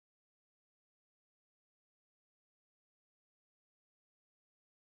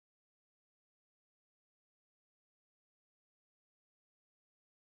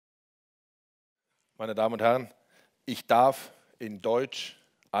Meine Damen und Herren, ich darf in Deutsch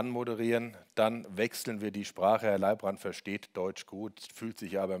anmoderieren, dann wechseln wir die Sprache. Herr Leibbrandt versteht Deutsch gut, fühlt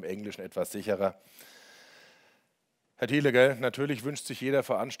sich aber im Englischen etwas sicherer. Herr Thiele, gell, natürlich wünscht sich jeder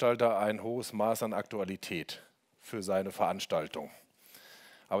Veranstalter ein hohes Maß an Aktualität für seine Veranstaltung.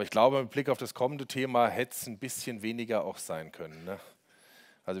 Aber ich glaube, mit Blick auf das kommende Thema hätte es ein bisschen weniger auch sein können, ne?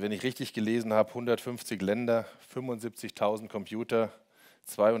 Also wenn ich richtig gelesen habe, 150 Länder, 75.000 Computer,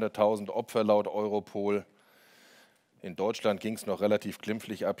 200.000 Opfer laut Europol. In Deutschland ging es noch relativ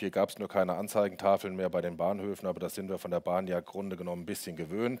glimpflich ab. Hier gab es nur keine Anzeigentafeln mehr bei den Bahnhöfen, aber das sind wir von der Bahn ja im Grunde genommen ein bisschen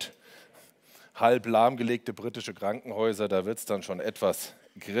gewöhnt. Halb lahmgelegte britische Krankenhäuser, da wird es dann schon etwas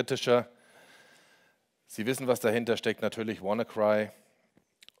kritischer. Sie wissen, was dahinter steckt, natürlich WannaCry.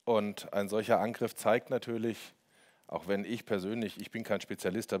 Und ein solcher Angriff zeigt natürlich, auch wenn ich persönlich, ich bin kein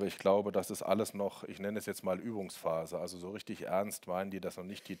Spezialist, aber ich glaube, das ist alles noch, ich nenne es jetzt mal Übungsphase. Also so richtig ernst meinen die das noch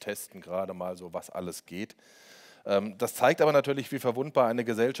nicht, die testen gerade mal so, was alles geht. Das zeigt aber natürlich, wie verwundbar eine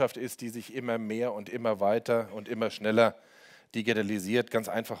Gesellschaft ist, die sich immer mehr und immer weiter und immer schneller digitalisiert. Ganz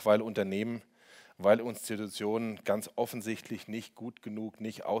einfach, weil Unternehmen, weil Institutionen ganz offensichtlich nicht gut genug,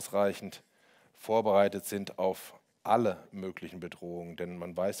 nicht ausreichend vorbereitet sind auf alle möglichen Bedrohungen. Denn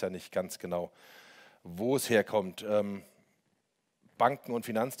man weiß ja nicht ganz genau, wo es herkommt. Banken und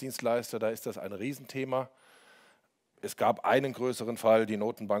Finanzdienstleister, da ist das ein Riesenthema. Es gab einen größeren Fall, die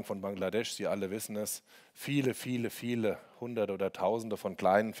Notenbank von Bangladesch, Sie alle wissen es. Viele, viele, viele Hunderte oder Tausende von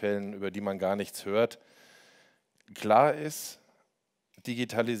kleinen Fällen, über die man gar nichts hört. Klar ist,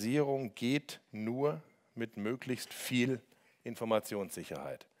 Digitalisierung geht nur mit möglichst viel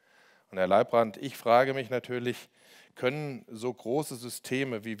Informationssicherheit. Und Herr Leibbrandt, ich frage mich natürlich, können so große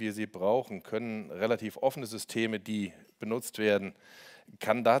Systeme, wie wir sie brauchen, können relativ offene Systeme, die benutzt werden,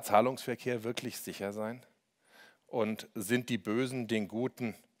 kann da Zahlungsverkehr wirklich sicher sein? Und sind die Bösen den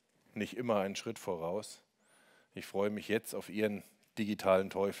Guten nicht immer einen Schritt voraus? Ich freue mich jetzt auf Ihren digitalen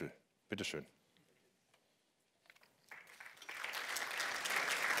Teufel. Bitte schön.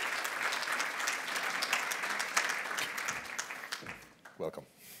 Welcome.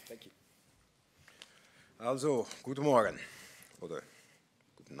 Thank you. Also, guten Morgen oder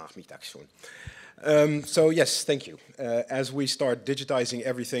guten Nachmittag schon. So yes, thank you. As we start digitizing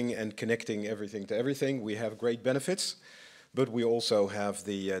everything and connecting everything to everything, we have great benefits, but we also have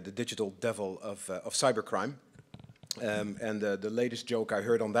the digital devil of cybercrime. And the latest joke I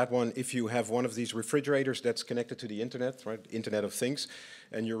heard on that one, if you have one of these refrigerators that's connected to the internet, right, Internet of Things,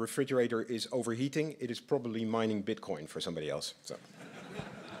 and your refrigerator is overheating, it is probably mining Bitcoin for somebody else.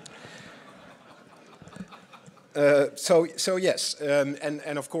 So yes,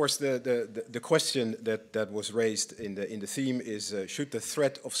 and of course the question that was raised in the theme is should the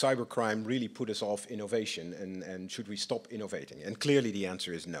threat of cybercrime really put us off innovation, and should we stop innovating? And clearly the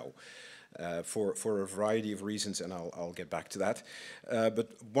answer is no. For a variety of reasons, and I'll get back to that. But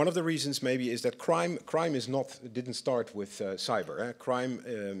one of the reasons maybe is that crime didn't start with cyber.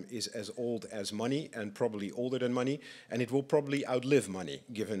 Crime is as old as money, and probably older than money, and it will probably outlive money,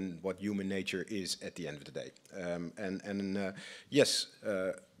 given what human nature is at the end of the day. Yes,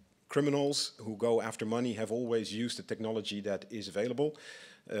 criminals who go after money have always used the technology that is available.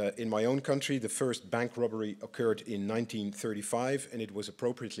 In my own country, the first bank robbery occurred in 1935, and it was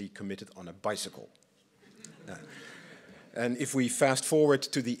appropriately committed on a bicycle. And if we fast forward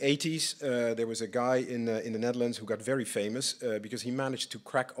to the 80s, there was a guy in the Netherlands who got very famous because he managed to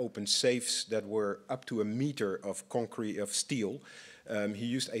crack open safes that were up to 1 meter of concrete, of steel. He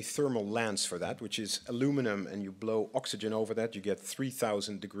used a thermal lance for that, which is aluminum, and you blow oxygen over that. You get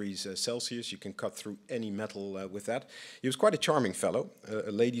 3,000 degrees Celsius. You can cut through any metal with that. He was quite a charming fellow,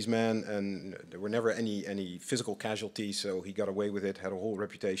 a ladies' man, and there were never any physical casualties, so he got away with it, had a whole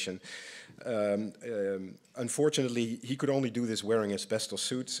reputation. Unfortunately, he could only do this wearing asbestos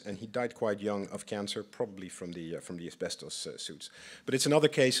suits, and he died quite young of cancer, probably from the asbestos suits. But it's another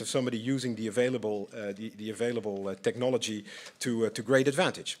case of somebody using the available technology to great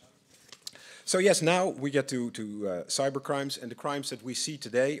advantage. So yes, now we get to cybercrimes, and the crimes that we see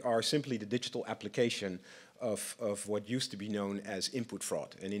today are simply the digital application of what used to be known as input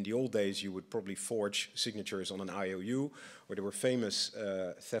fraud. And in the old days, you would probably forge signatures on an IOU, or there were famous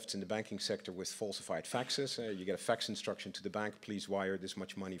thefts in the banking sector with falsified faxes. You get a fax instruction to the bank, please wire this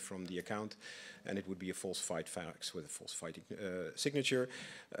much money from the account, and it would be a falsified fax with a falsified signature.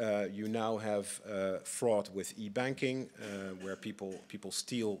 You now have fraud with e-banking, where people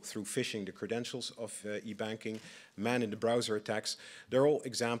steal through phishing the credentials of e-banking, man-in-the-browser attacks. They're all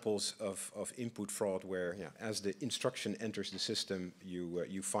examples of input fraud where, yeah, as the instruction enters the system,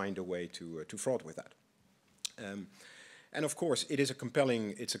 you find a way to fraud with that. And of course, it's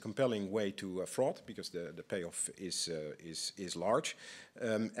a compelling way to fraud, because the payoff is large.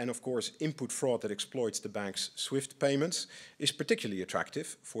 And of course, input fraud that exploits the bank's SWIFT payments is particularly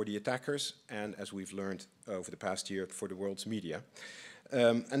attractive for the attackers, and as we've learned over the past year, for the world's media.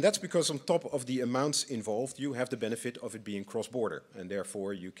 And that's because on top of the amounts involved, you have the benefit of it being cross-border, and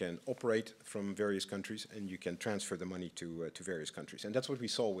therefore you can operate from various countries and you can transfer the money to various countries. And that's what we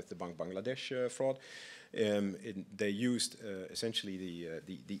saw with the Bank Bangladesh fraud. They used essentially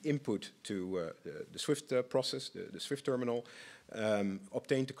the input to the SWIFT process, the SWIFT terminal,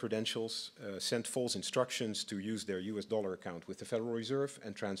 obtained the credentials, sent false instructions to use their US dollar account with the Federal Reserve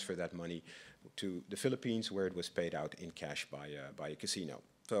and transfer that money to the Philippines, where it was paid out in cash by a casino.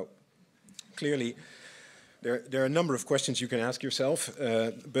 So clearly, there are a number of questions you can ask yourself,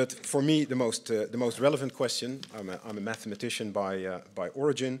 but for me, the most relevant question, I'm a mathematician by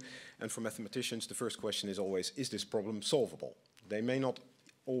origin, and for mathematicians, the first question is always, is this problem solvable? They may not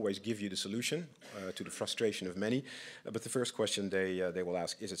always give you the solution to the frustration of many, but the first question they will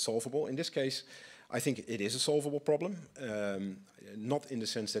ask, is it solvable? In this case, I think it is a solvable problem, not in the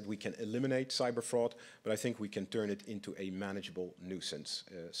sense that we can eliminate cyber fraud, but I think we can turn it into a manageable nuisance,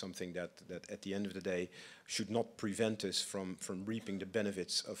 something that at the end of the day should not prevent us from reaping the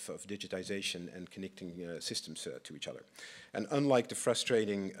benefits of digitization and connecting systems to each other. And unlike the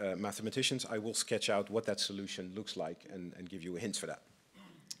frustrating mathematicians, I will sketch out what that solution looks like and give you hints for that.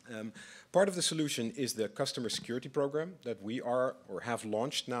 Part of the solution is the customer security program that we are or have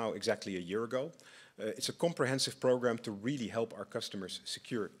launched now exactly a year ago. It's a comprehensive program to really help our customers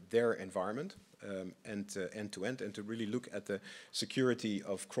secure their environment end-to-end, and to really look at the security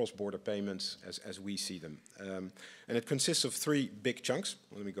of cross-border payments as we see them. And it consists of 3 big chunks.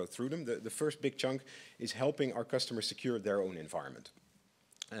 Let me go through them. The first big chunk is helping our customers secure their own environment.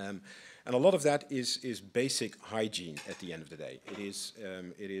 And a lot of that is basic hygiene at the end of the day. It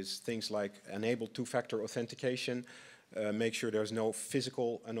is things like enable 2-factor authentication, make sure there's no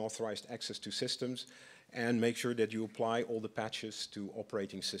physical unauthorized access to systems, and make sure that you apply all the patches to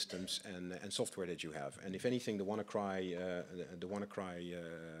operating systems and software that you have. And if anything, the WannaCry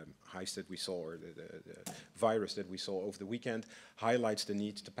heist that we saw, or the virus that we saw over the weekend, highlights the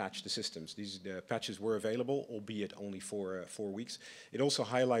need to patch the systems. These patches were available, albeit only for 4 weeks. It also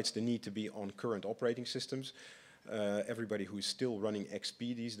highlights the need to be on current operating systems. Everybody who's still running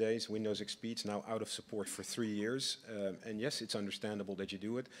XP these days, Windows XP, it's now out of support for 3 years. And yes, it's understandable that you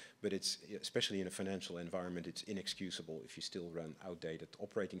do it, but it's, especially in a financial environment, it's inexcusable if you still run outdated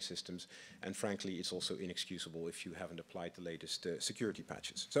operating systems. And frankly, it's also inexcusable if you haven't applied the latest security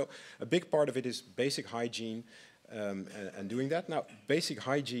patches. So a big part of it is basic hygiene and doing that. Now, basic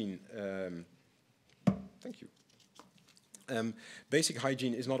hygiene, thank you. Basic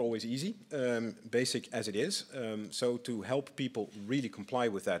hygiene is not always easy, basic as it is. So to help people really comply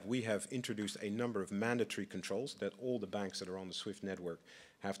with that, we have introduced a number of mandatory controls that all the banks that are on the SWIFT network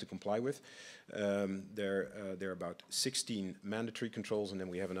have to comply with. There are about 16 mandatory controls, and then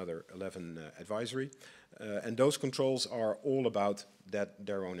we have another 11 advisory. And those controls are all about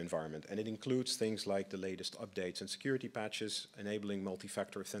their own environment. And it includes things like the latest updates and security patches, enabling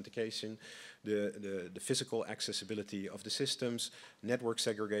multi-factor authentication, the physical accessibility of the systems, network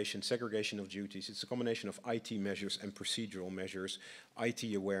segregation, segregation of duties. It's a combination of IT measures and procedural measures,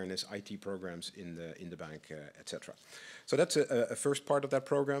 IT awareness, IT programs in the bank, etc. So that's a first part of that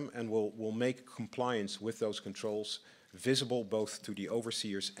program, and we'll make compliance with those controls visible both to the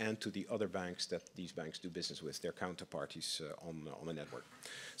overseers and to the other banks that these banks do business with, their counterparties on the network.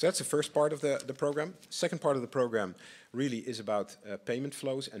 So that's the first part of the program. Second part of the program really is about payment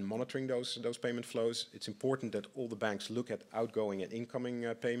flows and monitoring those payment flows. It's important that all the banks look at outgoing and incoming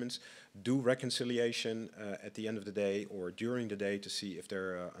payments, do reconciliation at the end of the day or during the day to see if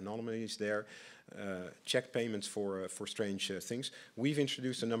there are anomalies there. Check payments for strange things. We've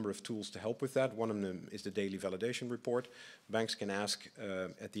introduced a number of tools to help with that. One of them is the daily validation report. Banks can ask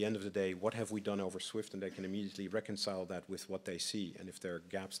at the end of the day, what have we done over SWIFT, and they can immediately reconcile that with what they see. And if there are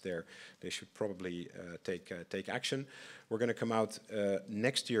gaps there, they should probably take action. We're going to come out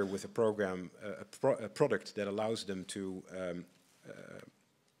next year with a program, a product that allows them to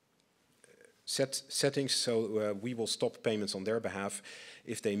set settings, so we will stop payments on their behalf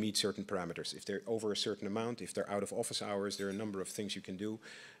if they meet certain parameters. If they're over a certain amount, if they're out of office hours, there are a number of things you can do,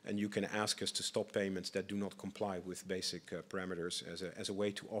 and you can ask us to stop payments that do not comply with basic parameters as a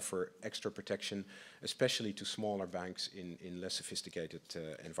way to offer extra protection, especially to smaller banks in less sophisticated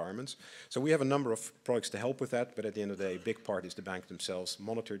environments. So we have a number of products to help with that, but at the end of the day, a big part is the bank themselves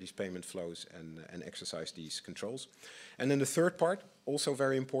monitor these payment flows and exercise these controls. And then the third part, also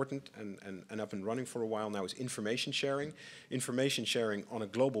very important, and up and running for a while now, is information sharing. Information sharing on a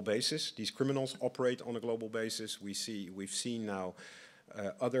global basis. These criminals operate on a global basis. We've seen now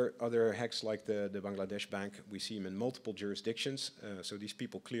other hacks like the Bangladesh bank. We see them in multiple jurisdictions. So these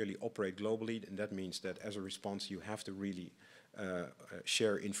people clearly operate globally, and that means that as a response, you have to really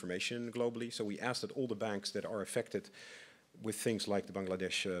share information globally. So we asked that all the banks that are affected with things like the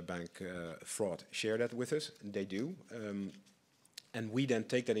Bangladesh bank fraud share that with us, and they do. And we then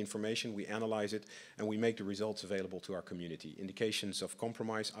take that information, we analyze it, and we make the results available to our community. Indications of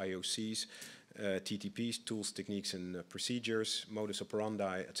compromise, IOCs, TTPs, tools, techniques, and procedures, modus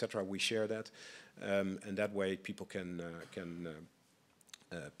operandi, etc. We share that, and that way people can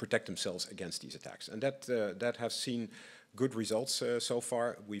protect themselves against these attacks. And that has seen good results so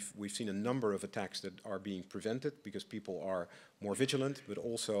far. We've seen a number of attacks that are being prevented because people are more vigilant, but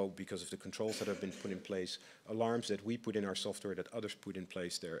also because of the controls that have been put in place, alarms that we put in our software that others put in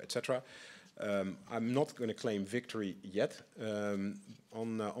place there, etc. I'm not going to claim victory yet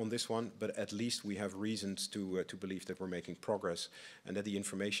on this one, but at least we have reasons to believe that we're making progress and that the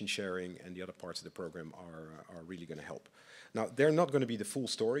information sharing and the other parts of the program are really going to help. Now, they're not going to be the full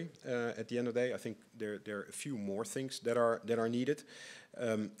story at the end of the day. I think there are a few more things that are needed,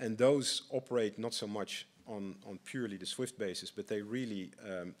 and those operate not so much on purely the SWIFT basis, but they really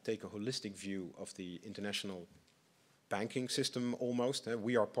take a holistic view of the international banking system almost.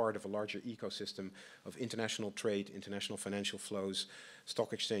 We are part of a larger ecosystem of international trade, international financial flows,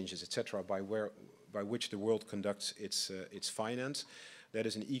 stock exchanges, etc., by which the world conducts its finance. That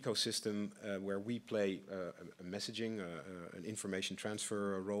is an ecosystem where we play a messaging, an information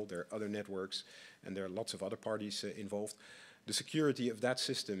transfer role. There are other networks, and there are lots of other parties involved. The security of that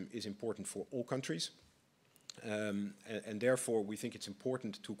system is important for all countries, and therefore we think it's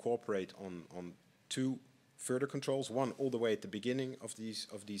important to cooperate on two further controls. One all the way at the beginning of these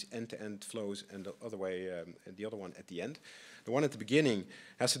end-to-end flows, and the other one at the end. The one at the beginning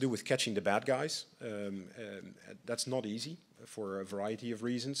has to do with catching the bad guys. That's not easy for a variety of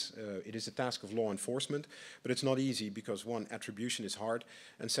reasons. It is a task of law enforcement, but it's not easy because one, attribution is hard,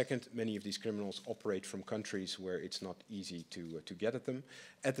 and second, many of these criminals operate from countries where it's not easy to get at them.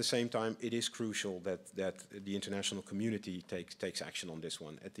 At the same time, it is crucial that the international community takes action on this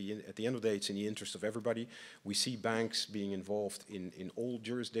one. At the end of the day, it's in the interest of everybody. We see banks being involved in all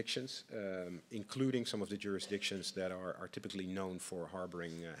jurisdictions, including some of the jurisdictions that are typically known for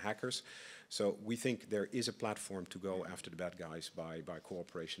harboring hackers. So we think there is a platform to go after the bad guys by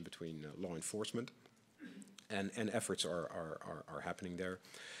cooperation between law enforcement, and efforts are happening there.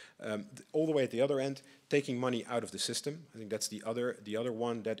 All the way at the other end, taking money out of the system. I think that's the other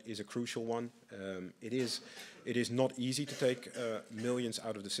one that is a crucial one. It is not easy to take millions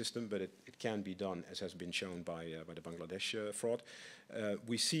out of the system, but it can be done, as has been shown by the Bangladesh fraud.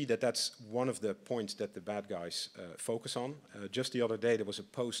 We see that that's one of the points that the bad guys focus on. Just the other day, there was a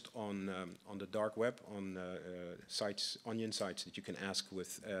post on the dark web, on sites, onion sites that you can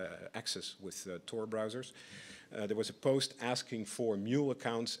access with Tor browsers. There was a post asking for mule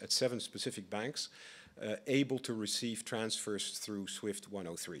accounts at 7 specific banks able to receive transfers through SWIFT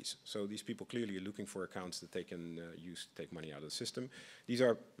 103s. So these people clearly are looking for accounts that they can use to take money out of the system. These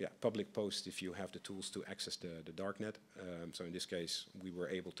are public posts if you have the tools to access the darknet. So in this case, we were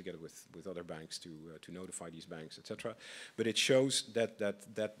able to get it with other banks to notify these banks, etc. But it shows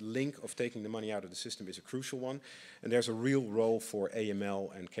that link of taking the money out of the system is a crucial one, and there's a real role for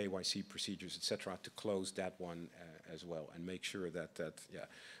AML and KYC procedures, etc., to close that one as well and make sure that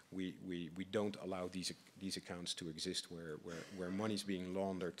we don't allow these accounts to exist where money is being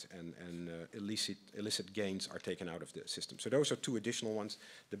laundered and illicit gains are taken out of the system. So those are two additional ones: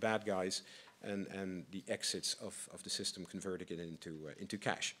 the bad guys and the exits of the system, converting it into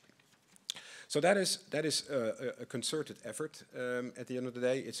cash. So that is a concerted effort. At the end of the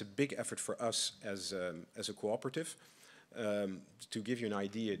day, it's a big effort for us as a cooperative. To give you an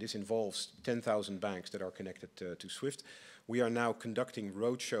idea, this involves 10,000 banks that are connected to SWIFT. We are now conducting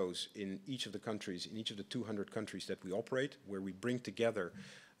roadshows in each of the countries, in each of the 200 countries that we operate, where we bring together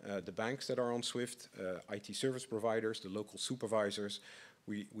the banks that are on SWIFT, IT service providers, the local supervisors.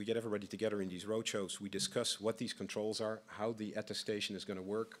 We get everybody together in these roadshows. We discuss what these controls are, how the attestation is going to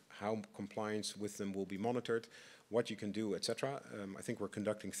work, how compliance with them will be monitored, what you can do, etc. I think we're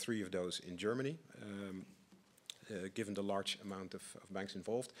conducting 3 of those in Germany. Given the large amount of banks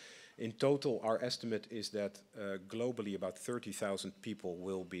involved. In total, our estimate is that globally about 30,000 people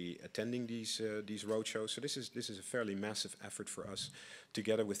will be attending these roadshows. So this is a fairly massive effort for us,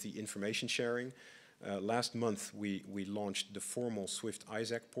 together with the information sharing. Last month, we launched the formal SWIFT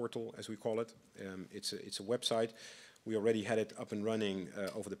ISAC portal, as we call it. It's a website. We already had it up and running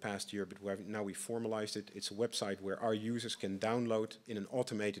over the past year, but now we formalized it. It's a website where our users can download in an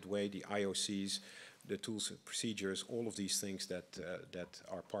automated way the IOCs, the tools and procedures, all of these things that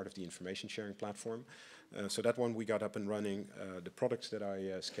are part of the information sharing platform. So that one we got up and running. The products that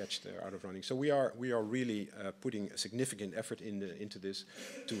I sketched are out of running. So we are really putting a significant effort into this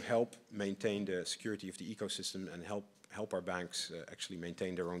to help maintain the security of the ecosystem and help our banks actually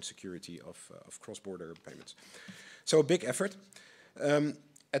maintain their own security of cross-border payments. So a big effort.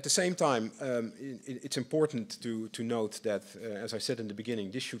 At the same time, it's important to note that, as I said in the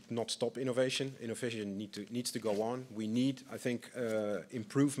beginning, this should not stop innovation. Innovation needs to go on. We need, I think,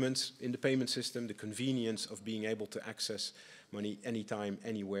 improvements in the payment system, the convenience of being able to access money anytime,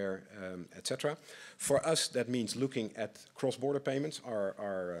 anywhere, etc. For us, that means looking at cross-border payments,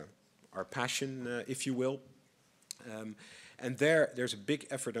 our passion, if you will. And there's a big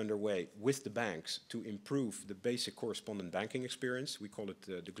effort underway with the banks to improve the basic correspondent banking experience. We call it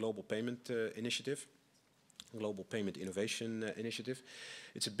the Global Payment Initiative, Global Payment Innovation Initiative.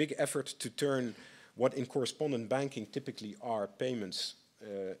 It's a big effort to turn what in correspondent banking typically are payments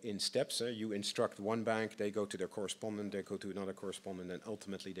in steps. You instruct one bank, they go to their correspondent, they go to another correspondent, and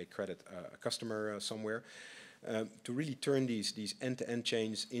ultimately they credit a customer somewhere. To really turn these end-to-end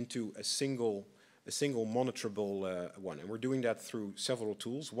chains into a single monitorable one. And we're doing that through several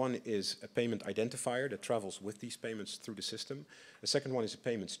tools. One is a payment identifier that travels with these payments through the system. The second one is a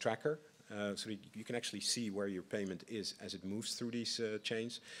payments tracker. So you can actually see where your payment is as it moves through these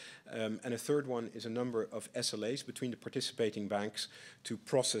chains. And a third one is a number of SLAs between the participating banks to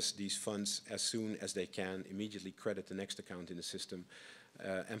process these funds as soon as they can, immediately credit the next account in the system,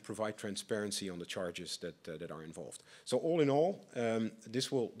 and provide transparency on the charges that are involved. So all in all,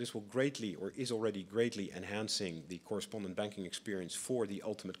 this will greatly, or is already greatly enhancing the correspondent banking experience for the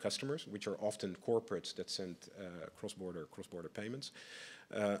ultimate customers, which are often corporates that send cross-border payments.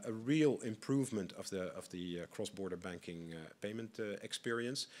 A real improvement of the cross-border banking payment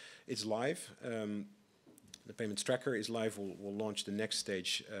experience. It's live. The payments tracker is live. We'll launch the next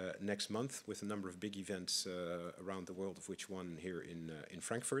stage next month with a number of big events around the world, of which one here in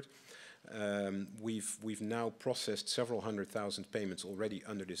Frankfurt. We've now processed several 100,000 payments already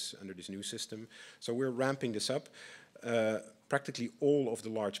under this new system. So we're ramping this up. Practically all of the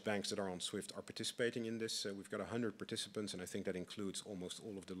large banks that are on SWIFT are participating in this. We've got 100 participants, and I think that includes almost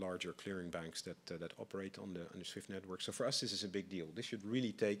all of the larger clearing banks that operate on the SWIFT network. So for us, this is a big deal. This should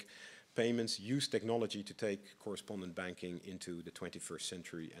really take payments, use technology to take correspondent banking into the 21st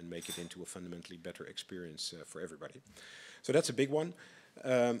century and make it into a fundamentally better experience for everybody. So that's a big one.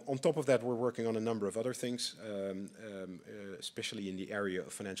 On top of that, we're working on a number of other things, especially in the area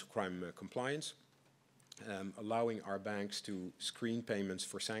of financial crime compliance. Allowing our banks to screen payments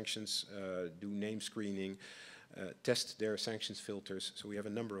for sanctions, do name screening, test their sanctions filters. So we have a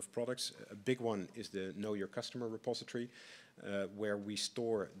number of products. A big one is the Know Your Customer repository, where we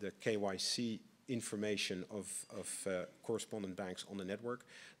store the KYC information of correspondent banks on the network.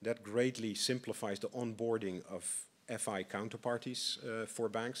 That greatly simplifies the onboarding of FI counterparties for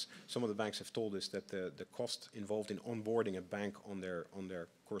banks. Some of the banks have told us that the cost involved in onboarding a bank on their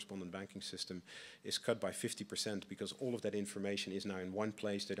correspondent banking system is cut by 50% because all of that information is now in one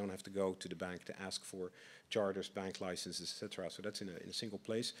place. They don't have to go to the bank to ask for charters, bank licenses, etc. So that's in a single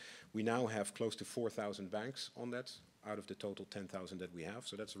place. We now have close to 4,000 banks on that out of the total 10,000 that we have.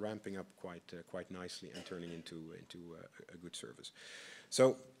 So that's ramping up quite nicely and turning into a good service.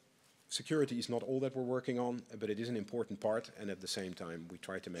 So security is not all that we're working on, but it is an important part, and at the same time we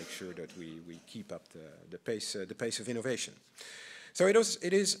try to make sure that we keep up the pace of innovation. So it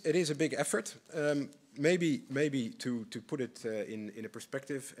is a big effort. Maybe to put it in a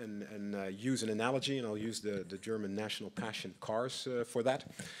perspective and use an analogy, and I'll use the German national passion, cars, for that.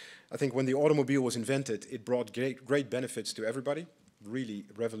 I think when the automobile was invented, it brought great benefits to everybody, really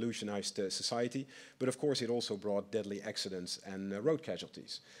revolutionized society, but of course it also brought deadly accidents and road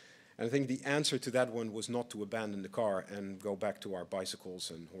casualties. And I think the answer to that one was not to abandon the car and go back to our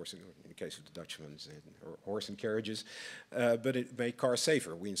bicycles and horse, in the case of the Dutchmen, or horse and carriages, but it made cars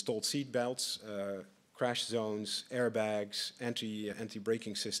safer. We installed seat belts, crash zones, airbags,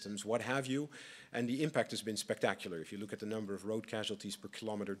 anti-braking systems, what have you, and the impact has been spectacular. If you look at the number of road casualties per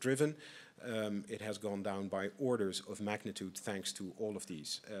kilometer driven, it has gone down by orders of magnitude thanks to all of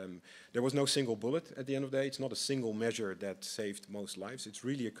these. There was no single bullet at the end of the day. It's not a single measure that saved most lives. It's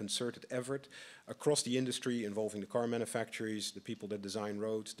really a concerted effort across the industry involving the car manufacturers, the people that design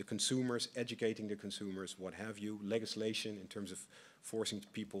roads, the consumers, educating the consumers, what have you, legislation in terms of forcing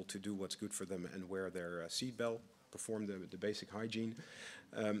people to do what's good for them and wear their seatbelt, perform the basic hygiene.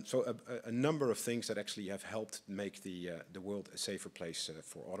 So a number of things that actually have helped make the world a safer place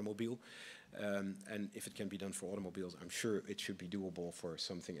for automobile. And if it can be done for automobiles, I'm sure it should be doable for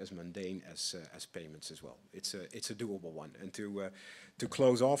something as mundane as payments as well. It's a doable one. And to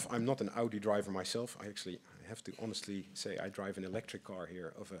close off, I'm not an Audi driver myself. I have to honestly say I drive an electric car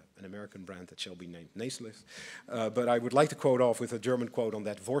here of an American brand that shall be named Naceless. But I would like to quote off with a German quote on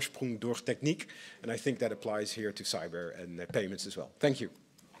that, Vorsprung durch Technik, and I think that applies here to cyber and payments as well. Thank you.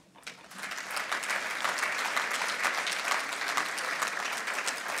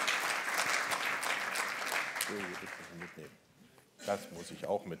 Das muss ich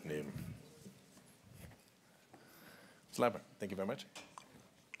auch mitnehmen. Leibbrandt, thank you very much.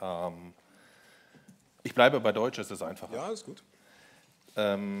 Ich bleibe bei Deutsch, es ist einfacher. Ja, ist gut.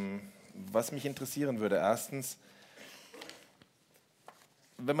 Was mich interessieren würde, erstens,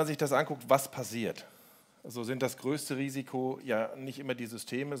 wenn man sich das anguckt, was passiert? Also sind das größte Risiko ja nicht immer die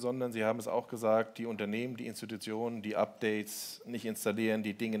Systeme, sondern Sie haben es auch gesagt, die Unternehmen, die Institutionen, die Updates nicht installieren,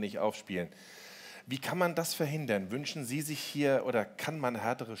 die Dinge nicht aufspielen. Wie kann man das verhindern? Wünschen Sie sich hier oder kann man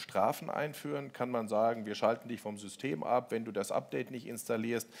härtere Strafen einführen? Kann man sagen, wir schalten dich vom System ab, wenn du das Update nicht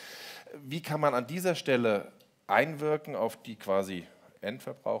installierst? Wie kann man an dieser Stelle einwirken auf die quasi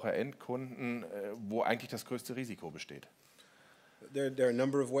Endverbraucher, Endkunden, wo eigentlich das größte Risiko besteht? There are a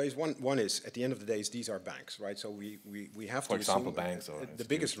number of ways. One is, at the end of the day, these are banks, right? So we have to assume banks or the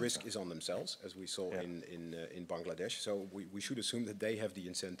biggest risk is on themselves, as we saw in Bangladesh. So we should assume that they have the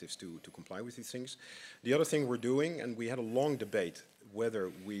incentives to comply with these things. The other thing we're doing, and we had a long debate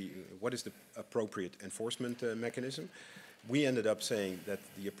whether what is the appropriate enforcement mechanism. We ended up saying that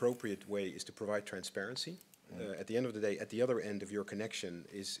the appropriate way is to provide transparency. At the end of the day, at the other end of your connection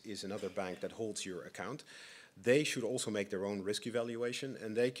is another bank that holds your account. They should also make their own risk evaluation,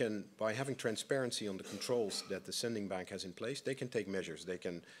 and they can, by having transparency on the controls that the sending bank has in place, they can take measures. They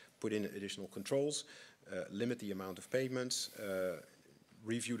can put in additional controls, limit the amount of payments,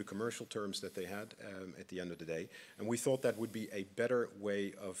 review the commercial terms that they had at the end of the day. And we thought that would be a better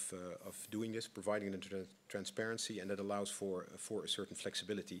way of doing this, providing the transparency, and that allows for a certain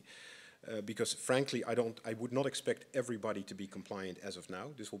flexibility. Because frankly, I would not expect everybody to be compliant as of now.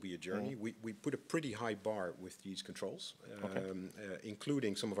 This will be a journey. We put a pretty high bar with these controls,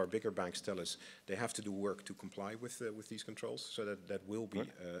 including some of our bigger banks tell us they have to do work to comply with these controls. So that will be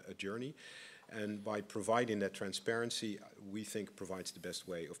a journey. And by providing that transparency, we think provides the best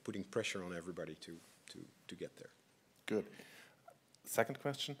way of putting pressure on everybody to get there. Good. Second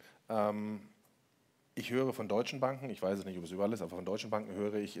question. Ich höre von deutschen Banken, ich weiß nicht, ob es überall ist, aber von deutschen Banken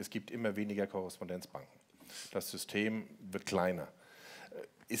höre ich, es gibt immer weniger Korrespondenzbanken. Das System wird kleiner.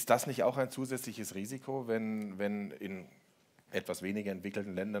 Ist das nicht auch ein zusätzliches Risiko, wenn in etwas weniger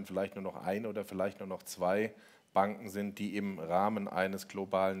entwickelten Ländern vielleicht nur noch ein oder vielleicht nur noch zwei Banken sind, die im Rahmen eines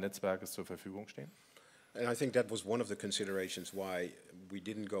globalen Netzwerkes zur Verfügung stehen? And I think that was one of the considerations why we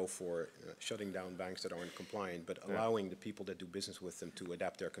didn't go for shutting down banks that aren't compliant, but allowing the people that do business with them to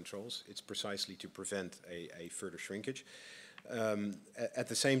adapt their controls. It's precisely to prevent a further shrinkage. At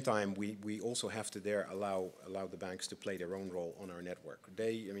the same time, we also have to allow the banks to play their own role on our network.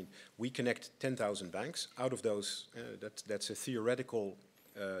 We connect 10,000 banks. Out of those, that's a theoretical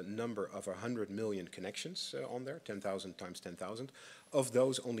number of 100 million connections on there, 10,000 times 10,000. Of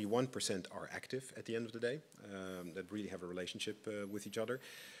those, only 1% are active at the end of the day, that really have a relationship with each other.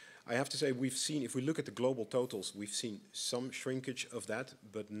 I have to say, we've seen, if we look at the global totals, we've seen some shrinkage of that,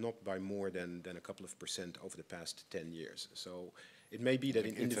 but not by more than a couple of % over the past 10 years. So it may be that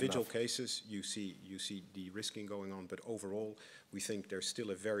in individual cases you see de-risking going on, but overall we think there's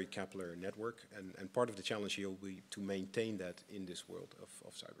still a very capillary network, and part of the challenge here will be to maintain that in this world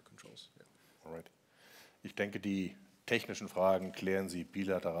of cyber controls. Yeah. All right. Ich denke, die technischen Fragen klären Sie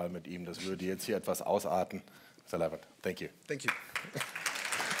bilateral mit ihm. Das würde jetzt hier etwas ausarten. Mr. Leibbrandt, thank you. Thank you.